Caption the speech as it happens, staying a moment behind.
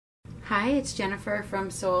Hi, it's Jennifer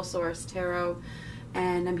from Soul Source Tarot,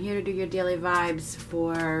 and I'm here to do your daily vibes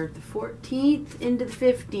for the 14th into the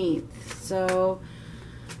 15th. So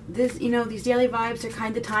this, these daily vibes are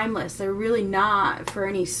kind of timeless. They're really not for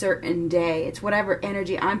any certain day. It's whatever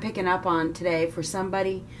energy I'm picking up on today for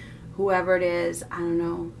somebody, whoever it is. I don't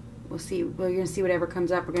know. We'll see. We're going to see whatever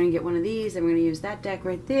comes up. We're going to get one of these, and we're going to use that deck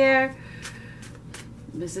right there.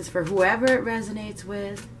 This is for whoever it resonates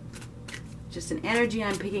with. Just an energy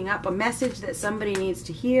I'm picking up, a message that somebody needs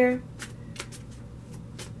to hear.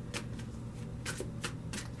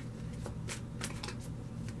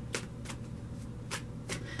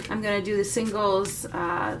 I'm going to do the singles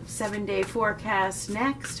 7-day forecast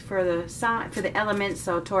next for the elements.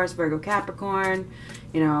 So Taurus, Virgo, Capricorn,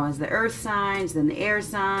 as the earth signs, then the air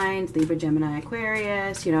signs, Libra, Gemini,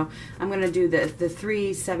 Aquarius. I'm going to do the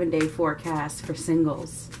 3 7-day forecasts for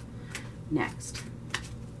singles next.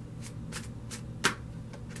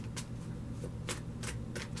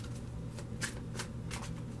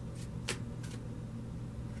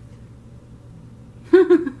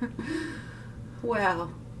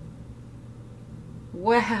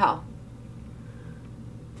 Wow.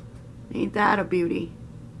 Ain't that a beauty?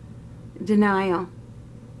 Denial.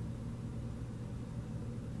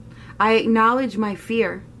 I acknowledge my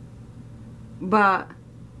fear, but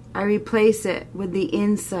I replace it with the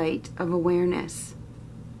insight of awareness.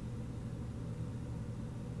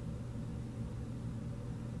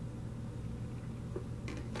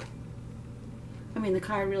 I mean, the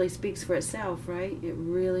card really speaks for itself, right? It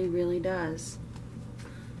really, really does.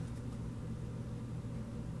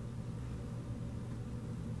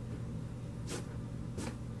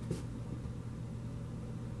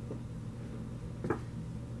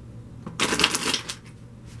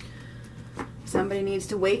 Somebody needs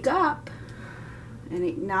to wake up and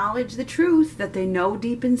acknowledge the truth that they know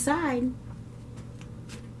deep inside.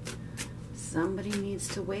 Somebody needs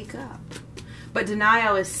to wake up. But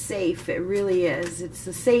denial is safe. It really is. It's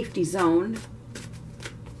the safety zone.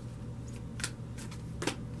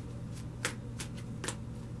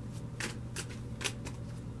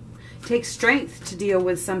 It takes strength to deal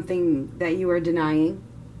with something that you are denying.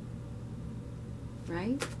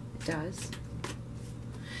 Right? It does.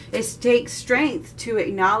 It takes strength to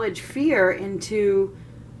acknowledge fear and to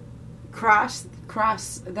cross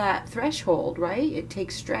that threshold, right? It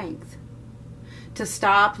takes strength to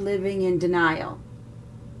stop living in denial.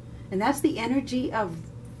 And that's the energy of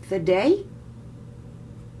the day.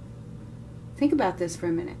 Think about this for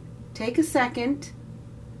a minute. Take a second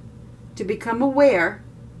to become aware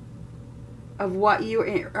of what you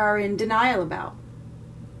are in denial about.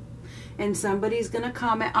 And somebody's going to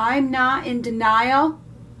comment, "I'm not in denial."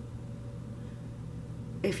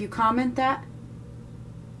 If you comment that,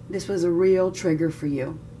 this was a real trigger for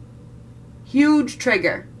you. Huge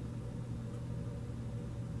trigger.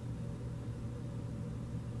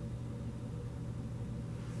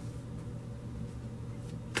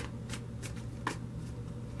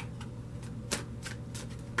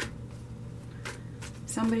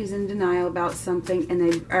 Somebody's in denial about something and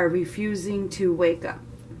they are refusing to wake up.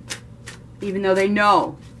 Even though they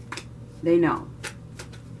know. They know.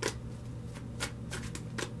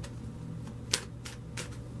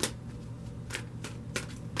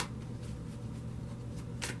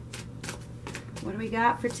 What do we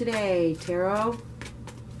got for today, Tarot?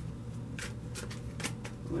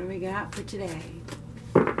 What do we got for today?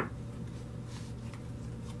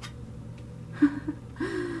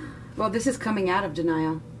 Well, this is coming out of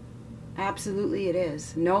denial. Absolutely it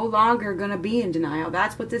is. No longer going to be in denial.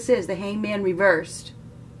 That's what this is. The Hangman reversed.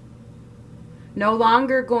 No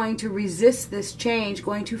longer going to resist this change.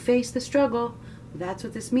 Going to face the struggle. That's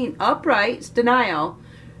what this means. Upright denial.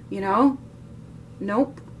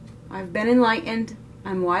 Nope. I've been enlightened.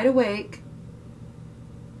 I'm wide awake.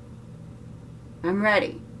 I'm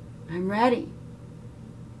ready. I'm ready.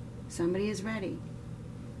 Somebody is ready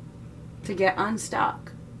to get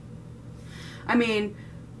unstuck. I mean,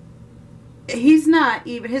 he's not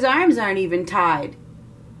even, his arms aren't even tied.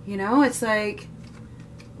 It's like,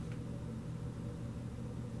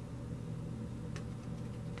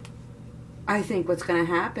 I think what's going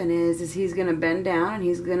to happen is he's going to bend down and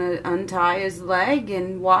he's going to untie his leg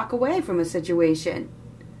and walk away from a situation.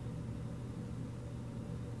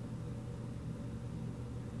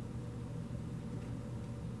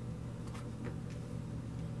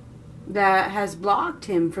 That has blocked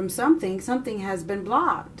him from something. Something has been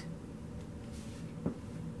blocked.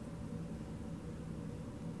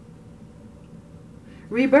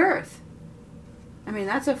 Rebirth. I mean,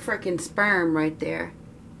 that's a frickin' sperm right there.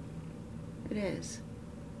 It is.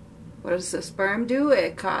 What does the sperm do?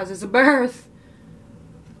 It causes a birth.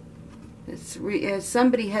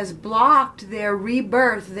 Somebody has blocked their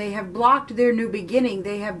rebirth. They have blocked their new beginning.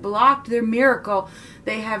 They have blocked their miracle.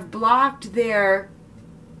 They have blocked their,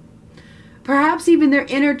 perhaps even their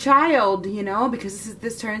inner child, you know, because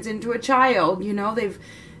this turns into a child, you know.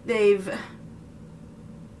 They've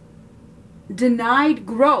denied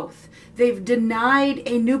growth. They've denied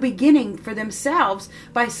a new beginning for themselves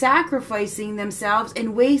by sacrificing themselves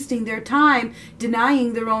and wasting their time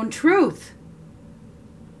denying their own truth.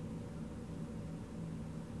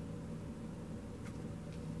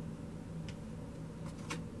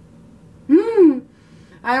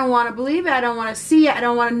 I don't want to believe it. I don't want to see it. I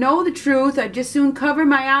don't want to know the truth. I'd just soon cover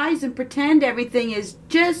my eyes and pretend everything is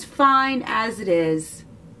just fine as it is.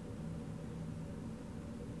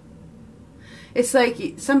 It's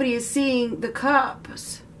like somebody is seeing the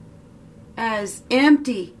cups as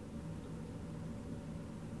empty.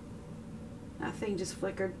 That thing just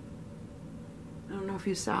flickered. I don't know if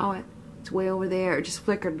you saw it. It's way over there. It just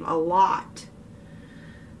flickered a lot.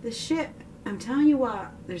 The shit, I'm telling you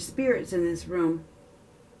what, there's spirits in this room.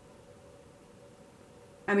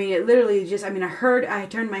 I mean, it literally just, I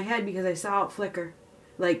turned my head because I saw it flicker.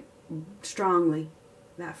 Like, strongly.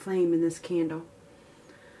 That flame in this candle.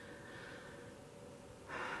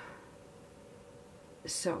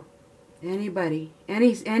 So,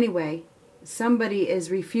 anyway, somebody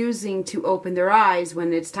is refusing to open their eyes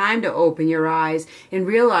when it's time to open your eyes and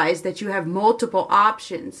realize that you have multiple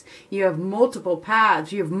options. You have multiple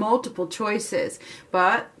paths. You have multiple choices.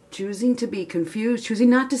 But choosing to be confused, choosing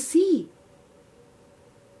not to see.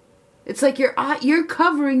 It's like you're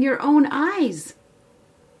covering your own eyes.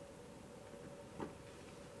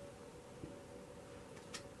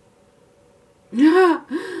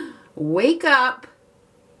 Wake up.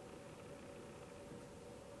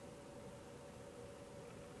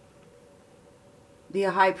 The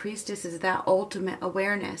High Priestess is that ultimate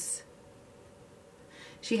awareness.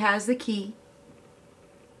 She has the key.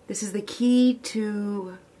 This is the key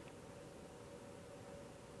to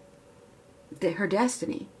her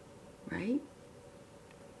destiny, right?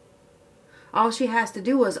 All she has to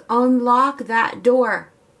do is unlock that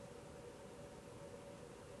door.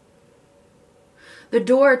 The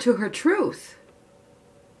door to her truth.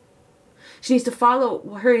 She needs to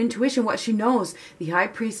follow her intuition, what she knows. The High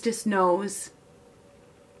Priestess knows.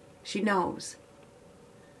 She knows.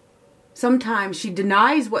 Sometimes she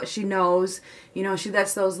denies what she knows. You know, she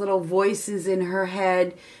lets those little voices in her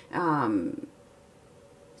head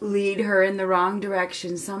lead her in the wrong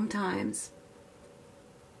direction sometimes.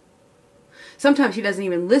 Sometimes she doesn't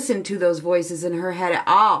even listen to those voices in her head at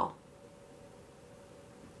all.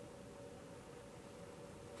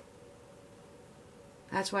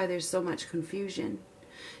 That's why there's so much confusion.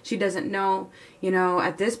 She doesn't know, you know,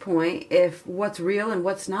 at this point, if what's real and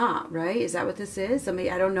what's not, right? Is that what this is? I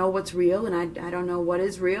mean, I don't know what's real and I don't know what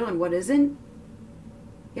is real and what isn't.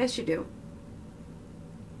 Yes, you do.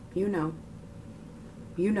 You know.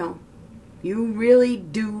 You know. You really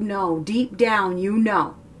do know. Deep down, you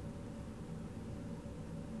know.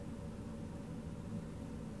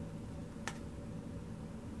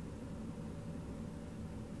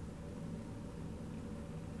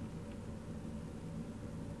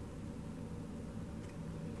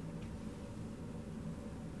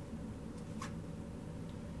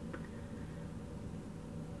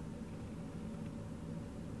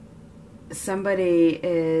 Somebody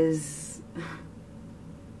is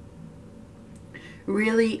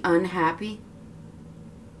really unhappy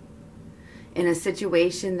in a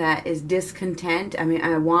situation that is discontent. I mean,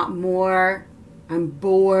 I want more. I'm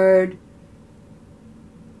bored.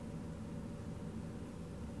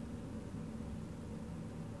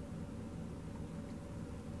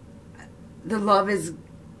 The love is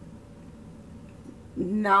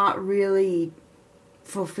not really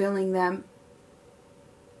fulfilling them.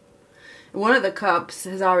 One of the cups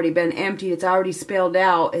has already been emptied. It's already spilled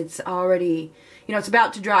out. It's already, you know, it's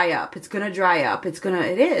about to dry up. It's going to dry up. It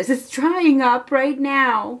is. It's drying up right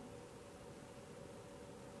now.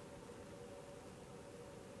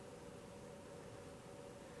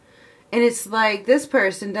 And it's like this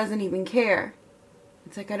person doesn't even care.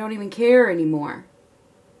 It's like, I don't even care anymore.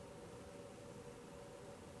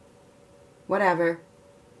 Whatever.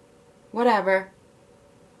 Whatever.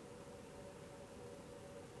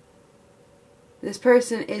 This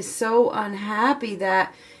person is so unhappy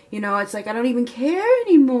that, you know, it's like, I don't even care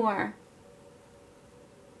anymore.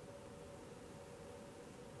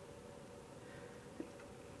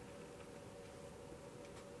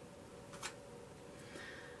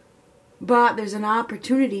 But there's an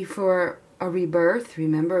opportunity for a rebirth.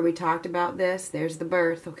 Remember, we talked about this. There's the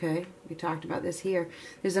birth, okay? We talked about this here.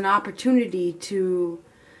 There's an opportunity to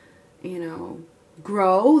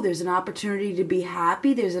grow. There's an opportunity to be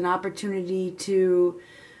happy. There's an opportunity to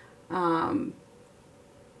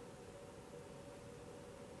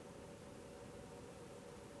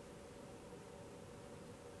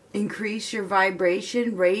increase your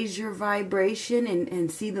vibration, raise your vibration,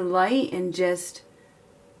 and see the light and just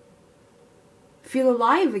feel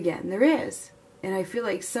alive again. There is. And I feel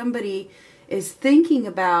like somebody is thinking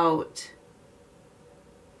about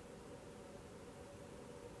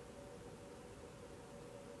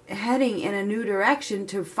heading in a new direction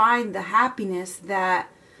to find the happiness that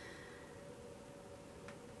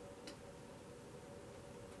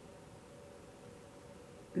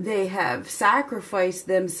they have sacrificed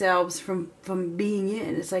themselves from being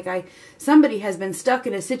in. It's like somebody has been stuck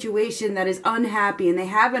in a situation that is unhappy, and they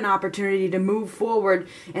have an opportunity to move forward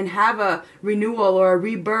and have a renewal or a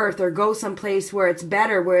rebirth, or go someplace where it's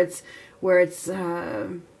better, where it's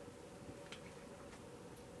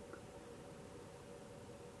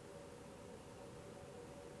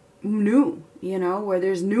new, where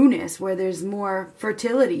there's newness, where there's more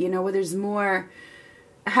fertility, where there's more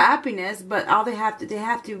happiness. But all they have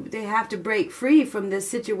to break free from this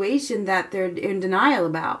situation that they're in denial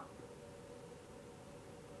about.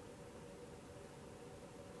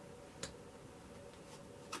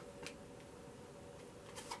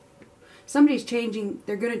 Somebody's changing,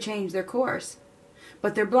 they're going to change their course,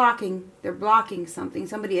 but they're blocking something.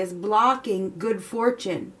 Somebody is blocking good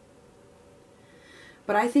fortune.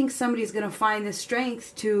 But I think somebody's going to find the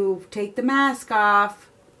strength to take the mask off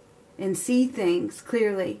and see things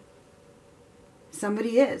clearly.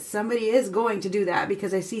 Somebody is going to do that,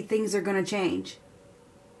 because I see things are going to change.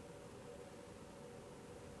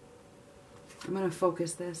 I'm going to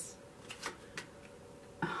focus this.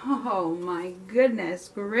 Oh my goodness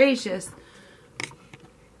gracious.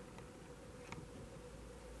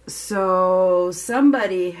 So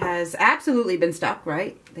somebody has absolutely been stuck,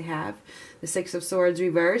 right? They have. The Six of Swords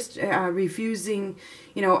reversed, refusing,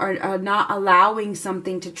 or not allowing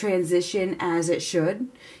something to transition as it should.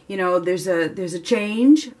 There's a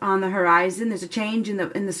change on the horizon. There's a change in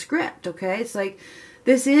the script. Okay, it's like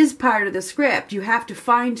this is part of the script. You have to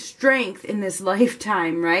find strength in this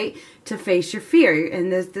lifetime, right, to face your fear.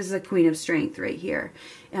 And this is a Queen of Strength right here.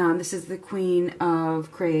 This is the Queen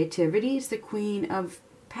of Creativity. It's the Queen of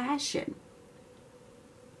Passion.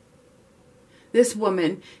 This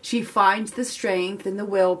woman, she finds the strength and the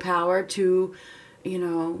willpower to,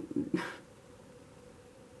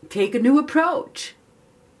 take a new approach,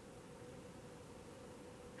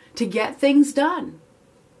 to get things done.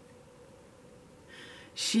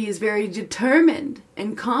 She is very determined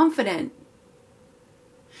and confident.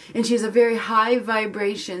 And she has a very high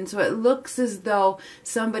vibration. So it looks as though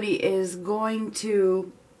somebody is going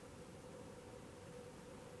to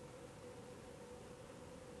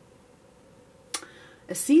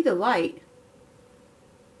see the light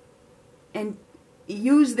and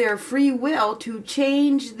use their free will to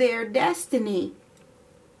change their destiny.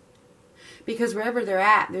 Because wherever they're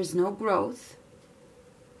at, there's no growth.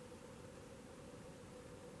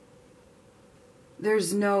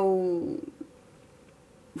 There's no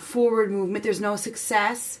forward movement. There's no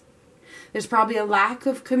success. There's probably a lack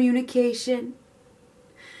of communication.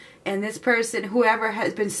 And this person, whoever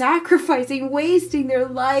has been sacrificing, wasting their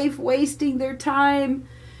life, wasting their time,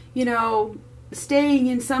 staying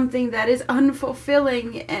in something that is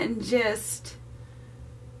unfulfilling and just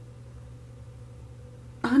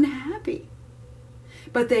unhappy.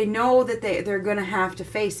 But they know that they're going to have to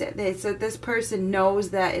face it. So this person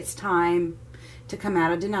knows that it's time to come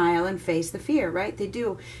out of denial and face the fear, right? They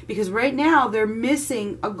do. Because right now they're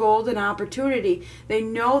missing a golden opportunity. They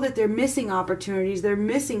know that they're missing opportunities. They're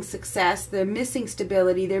missing success. They're missing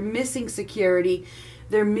stability. They're missing security.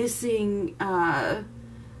 They're missing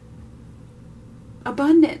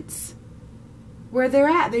abundance where they're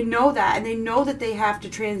at. They know that, and they know that they have to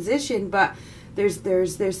transition, but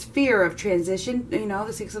there's fear of transition.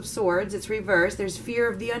 The Six of Swords, it's reversed. There's fear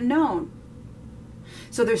of the unknown.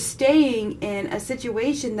 So they're staying in a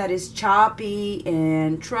situation that is choppy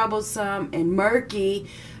and troublesome and murky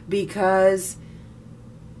because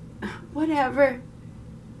whatever.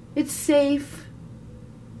 It's safe.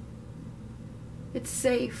 It's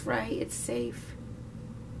safe, right? It's safe.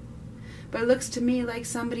 But it looks to me like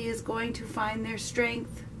somebody is going to find their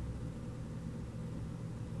strength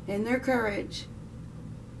and their courage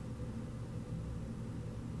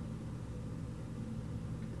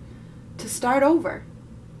to start over.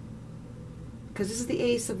 Because this is the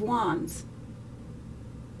Ace of Wands.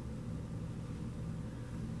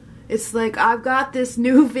 It's like, I've got this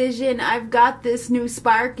new vision, I've got this new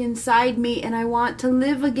spark inside me, and I want to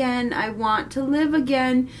live again. I want to live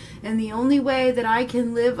again. And the only way that I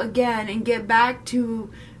can live again and get back to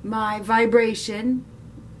my vibration,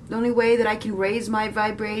 the only way that I can raise my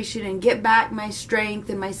vibration and get back my strength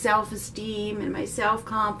and my self-esteem and my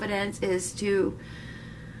self-confidence, is to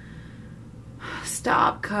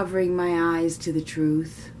stop covering my eyes to the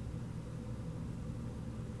truth.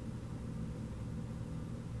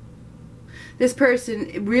 This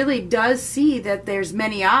person really does see that there's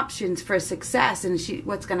many options for success, and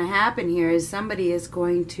what's going to happen here is somebody is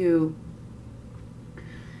going to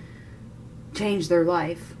change their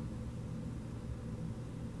life.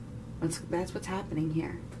 That's what's happening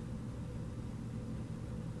here.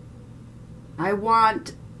 I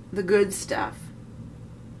want the good stuff.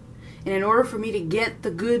 And in order for me to get the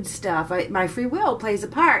good stuff, my free will plays a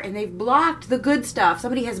part. And they've blocked the good stuff.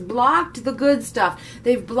 Somebody has blocked the good stuff.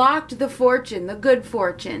 They've blocked the fortune, the good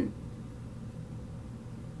fortune.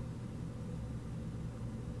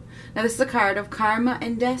 Now this is a card of karma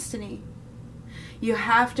and destiny. You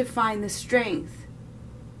have to find the strength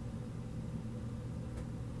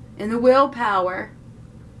and the willpower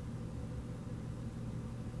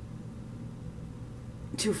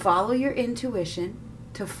to follow your intuition,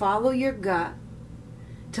 to follow your gut,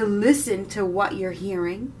 to listen to what you're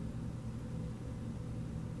hearing,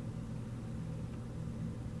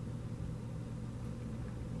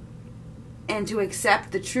 and to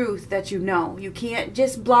accept the truth that you know. You can't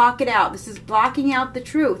just block it out. This is blocking out the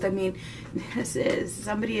truth. I mean,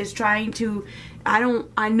 somebody is trying to,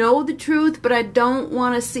 I know the truth, but I don't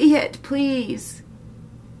want to see it. Please.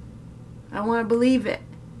 I want to believe it.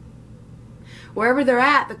 Wherever they're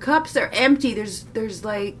at, the cups are empty. There's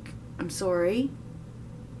like, I'm sorry.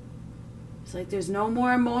 It's like there's no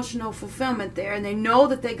more emotional fulfillment there. And they know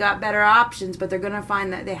that they got better options, but they're going to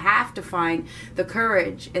find that they have to find the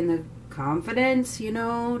courage and the confidence,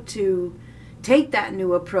 to take that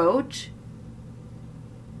new approach.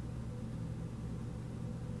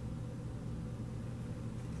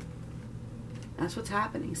 That's what's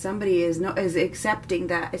happening. Somebody is accepting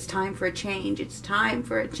that it's time for a change. It's time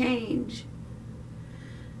for a change.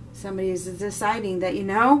 Somebody is deciding that,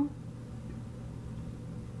 I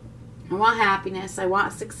want happiness, I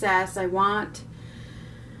want success, I want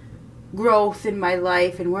growth in my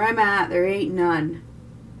life, and where I'm at, there ain't none.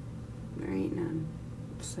 There ain't none.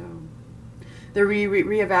 So they're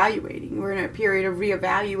reevaluating. We're in a period of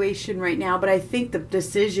reevaluation right now, but I think the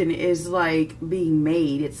decision is like being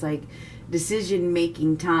made. It's like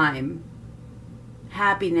decision-making time.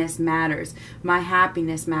 Happiness matters. My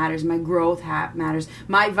happiness matters. My growth matters.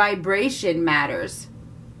 My vibration matters.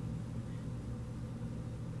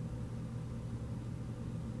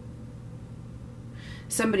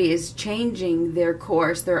 Somebody is changing their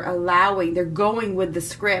course. They're going with the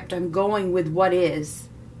script. I'm going with what is.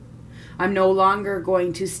 I'm no longer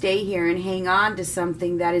going to stay here and hang on to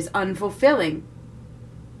something that is unfulfilling.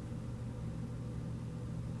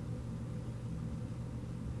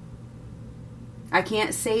 I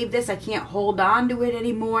can't save this. I can't hold on to it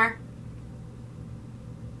anymore.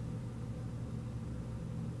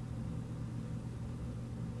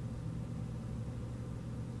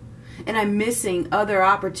 And I'm missing other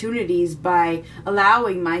opportunities by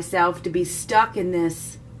allowing myself to be stuck in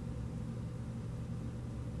this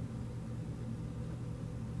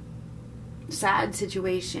sad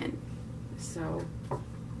situation. So,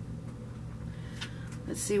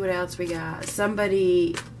 let's see what else we got.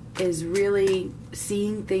 Somebody is really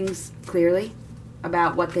seeing things clearly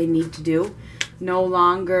about what they need to do. No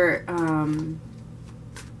longer,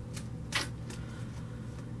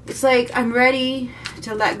 it's like I'm ready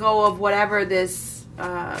to let go of whatever this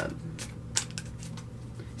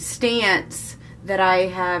stance that I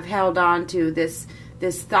have held on to, this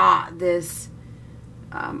thought, this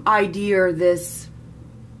idea, this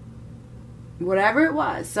whatever it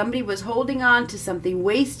was. Somebody was holding on to something,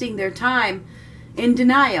 wasting their time in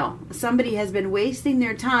denial. Somebody has been wasting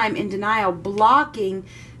their time in denial, blocking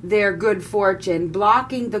their good fortune,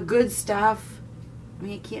 blocking the good stuff. I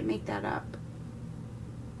mean, you can't make that up.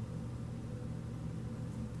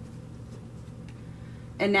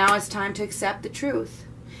 And now it's time to accept the truth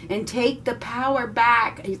and take the power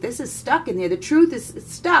back. This is stuck in there. The truth is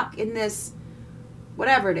stuck in this,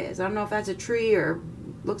 whatever it is. I don't know if that's a tree or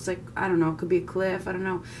looks like, I don't know, it could be a cliff. I don't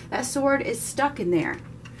know. That sword is stuck in there.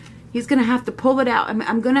 He's going to have to pull it out.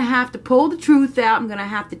 I'm going to have to pull the truth out. I'm going to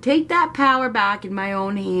have to take that power back in my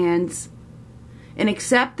own hands and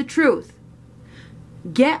accept the truth.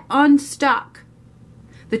 Get unstuck.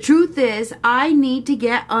 The truth is, I need to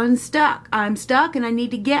get unstuck. I'm stuck and I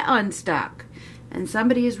need to get unstuck. And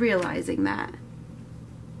somebody is realizing that.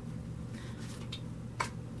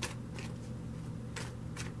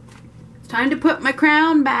 It's time to put my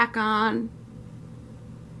crown back on.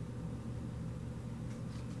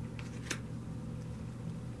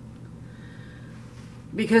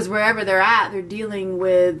 Because wherever they're at, they're dealing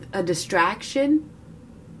with a distraction.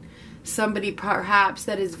 Somebody perhaps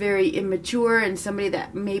that is very immature, and somebody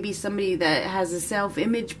that has a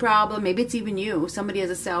self-image problem. Maybe it's even you. Somebody has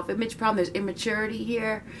a self-image problem. There's immaturity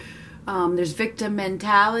here. There's victim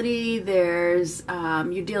mentality. There's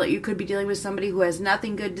you could be dealing with somebody who has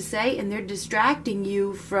nothing good to say, and they're distracting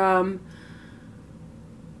you from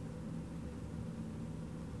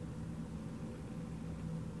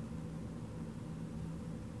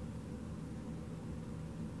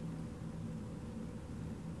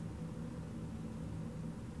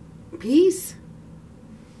peace.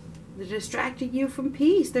 They're distracting you from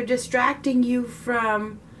peace. They're distracting you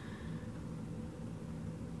from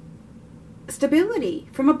stability,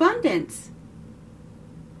 from abundance.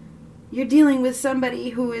 You're dealing with somebody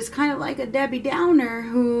who is kind of like a Debbie Downer,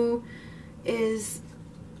 who is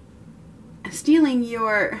stealing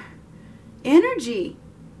your energy.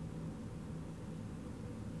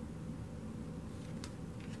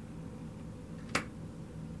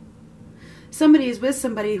 Somebody is with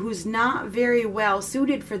somebody who's not very well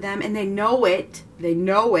suited for them, and they know it. They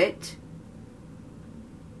know it.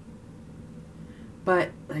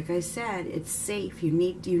 But like I said, it's safe. You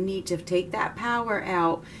need to take that power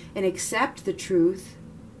out and accept the truth.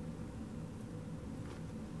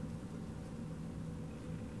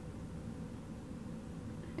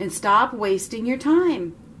 And stop wasting your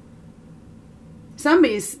time.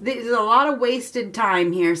 There's a lot of wasted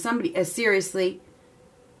time here. Seriously.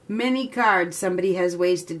 Many cards, somebody has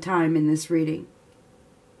wasted time in this reading.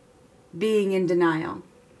 Being in denial.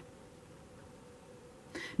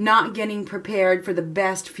 Not getting prepared for the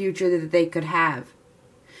best future that they could have.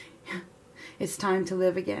 It's time to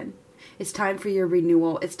live again. It's time for your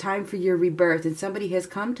renewal. It's time for your rebirth. And somebody has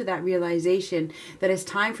come to that realization that it's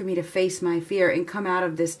time for me to face my fear and come out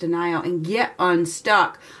of this denial and get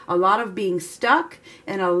unstuck. A lot of being stuck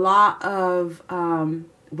and a lot of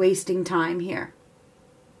wasting time here.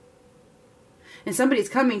 And somebody's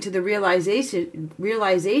coming to the realization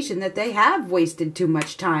that they have wasted too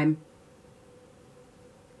much time.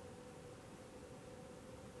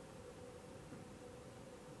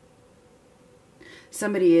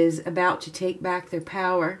 Somebody is about to take back their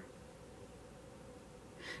power.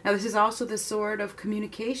 Now, this is also the sword of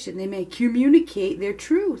communication. They may communicate their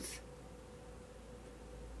truth.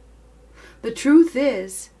 The truth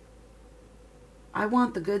is, I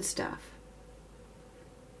want the good stuff.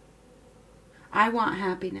 I want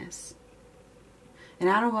happiness. And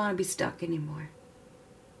I don't want to be stuck anymore.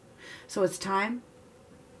 So it's time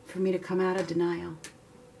for me to come out of denial.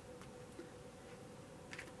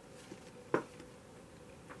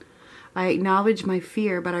 I acknowledge my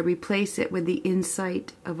fear, but I replace it with the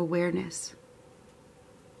insight of awareness.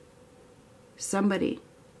 Somebody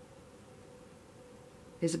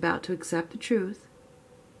is about to accept the truth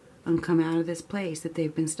and come out of this place that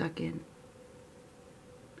they've been stuck in.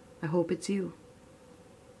 I hope it's you.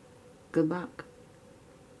 Good luck.